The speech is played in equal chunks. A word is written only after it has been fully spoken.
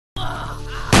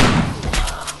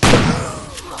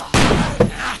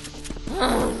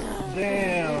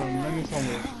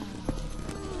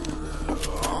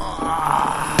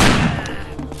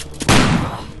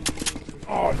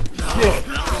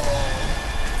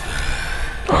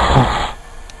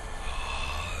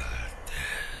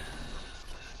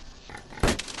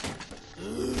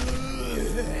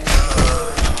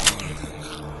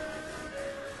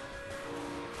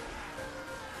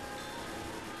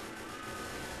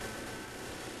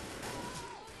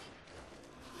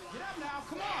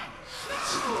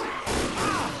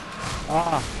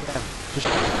Ah, yeah. Just...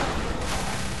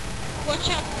 Watch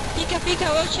out! Pika Pika,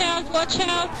 watch out! Watch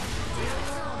out!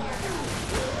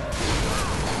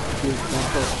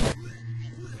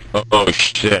 Oh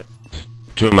shit.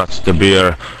 Too much the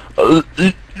beer.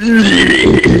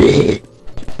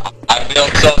 I feel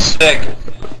so sick.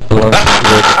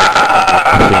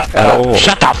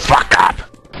 Shut the fuck up!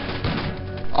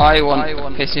 I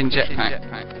want pissing jetpack.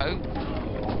 Oh.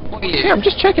 What are you? Yeah, I'm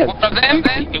just checking. One of them?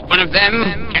 One of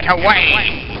them? Get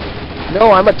away!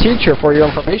 No, I'm a teacher for your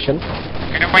information.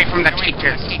 Get away from the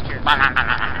teachers!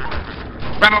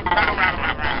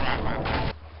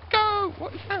 Go!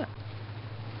 What is that?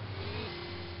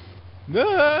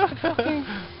 No.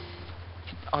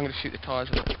 I'm gonna shoot the tires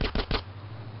of it.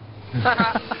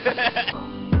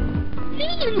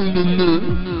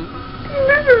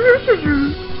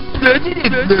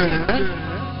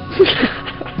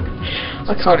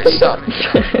 I can't think sucks.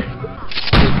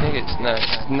 Nuggets, no,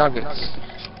 nuggets.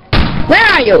 Where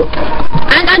are you?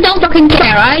 I don't fucking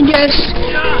care, I just...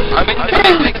 I'm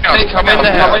in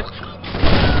the house.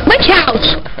 Which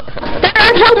house? There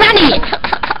are so many!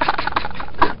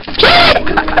 Shit!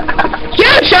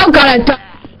 You're so gonna...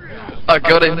 I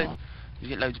got him. You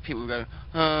get loads of people who go,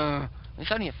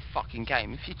 it's only a fucking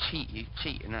game. If you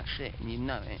cheat and that's it, and you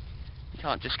know it. You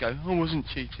can't just go, I wasn't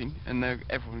cheating, and then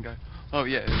everyone go, oh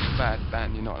yeah, it's a bad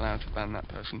ban, you're not allowed to ban that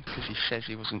person, because he says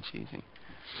he wasn't cheating.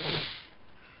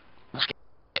 Let's get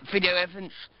video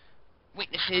evidence,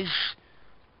 witnesses.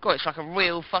 God, it's like a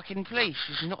real fucking police.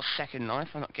 This is not Second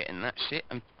Life, I'm not getting that shit.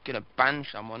 I'm gonna ban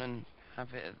someone and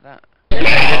have it at that.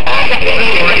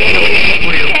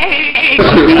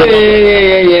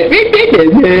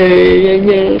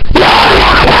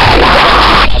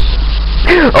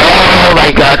 Oh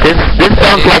my god, this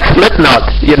sounds like Slipknot.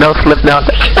 You know Slipknot?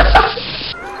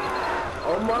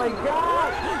 Oh my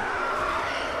god!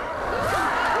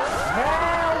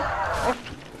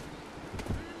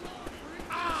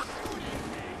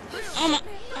 Oh my...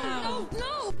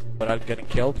 Oh. But I'm getting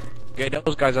killed. Okay,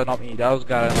 those guys are not me. Those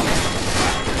guys are not me.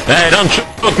 Hey, don't shoot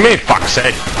me, fuck's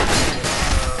sake!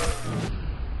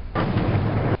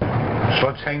 Shall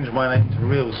I change my name to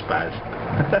Real Spaz?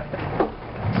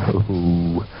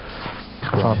 Ooh.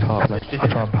 Try and park, mate. I'll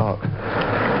try and park.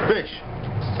 Fish!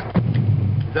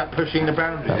 Is that pushing the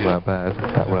boundary? That weren't bad.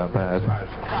 That weren't bad.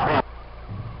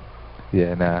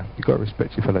 Yeah, nah. You got to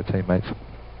respect your fellow teammates.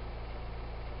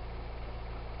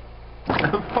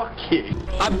 Fuck you!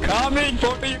 I'm coming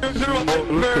for you,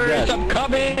 survivors! I'm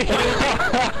coming!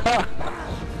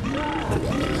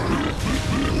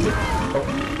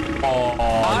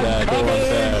 I'm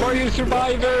coming for you,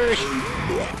 survivors!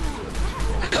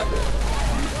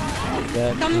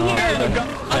 Come here!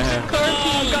 I'm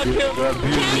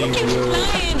Camping's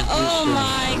flying! Oh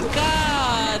my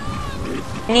god!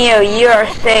 Neo, you are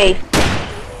safe.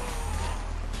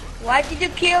 Why did you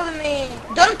kill me?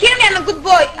 Don't kill me, I'm a good boy.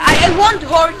 I won't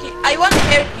hurt you. I won't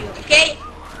hurt you, okay?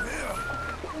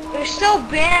 You're so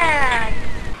bad.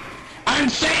 I'm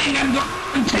saying I'm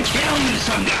going to kill you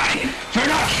someday for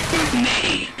not shooting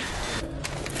me.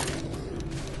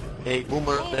 Hey,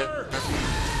 Boomer there.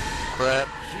 Crap.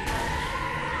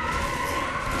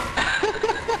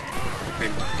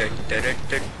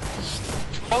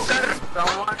 Poker,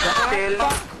 someone still.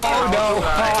 Oh no!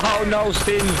 Oh no,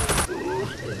 Stin!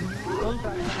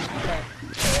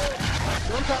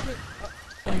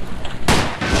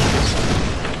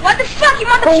 What the fuck, you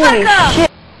motherfucker? Holy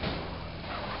shit.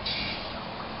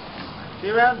 See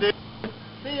you around, dude.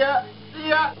 See ya! See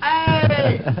ya!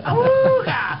 Hey!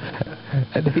 Awooga!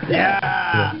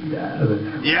 Yeah!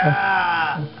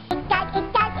 Yeah!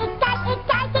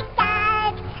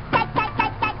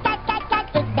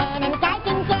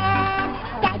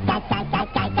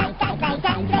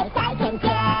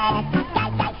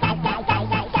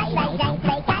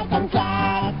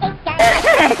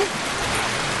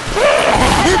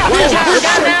 Watch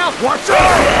out! Now! Watch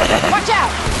out! Watch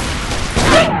out!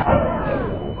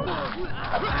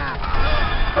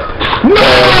 No!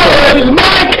 It's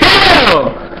my kill!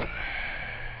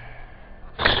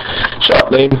 Shut up,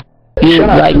 man. You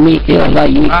like me, you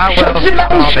like me. Ah, well,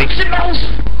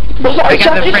 I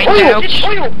got the brain down.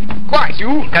 What? You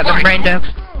got the brain down.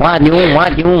 What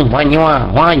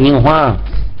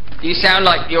You sound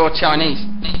like you're Chinese.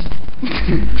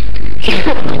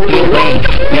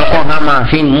 Yokohama,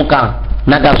 Shin Muka,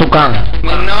 Nagasuka.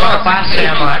 No,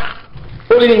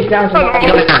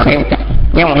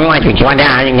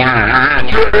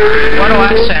 What do I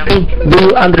sound? Do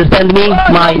you understand me?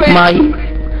 My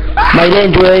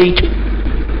language.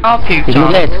 I'll puke, You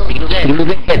get.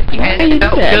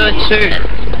 Good too.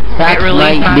 Suck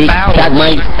my dick.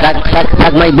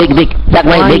 Suck my big dick. Suck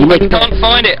my big dick. I can't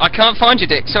find it. I can't find your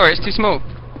dick. Sorry, it's too small.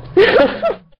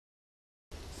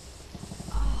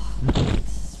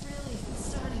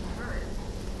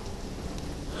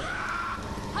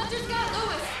 Hunter's got